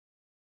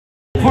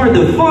for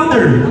the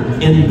father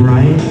and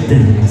bride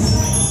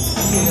dance.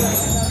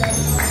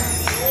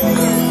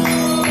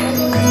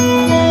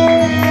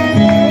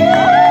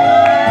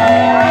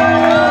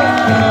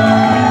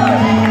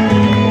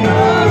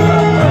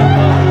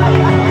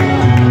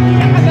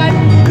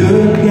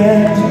 Look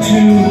at the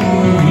two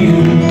of you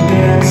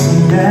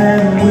dancing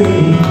that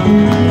way,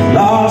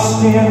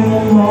 lost in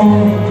the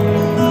moment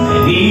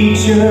at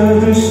each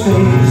other's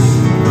face.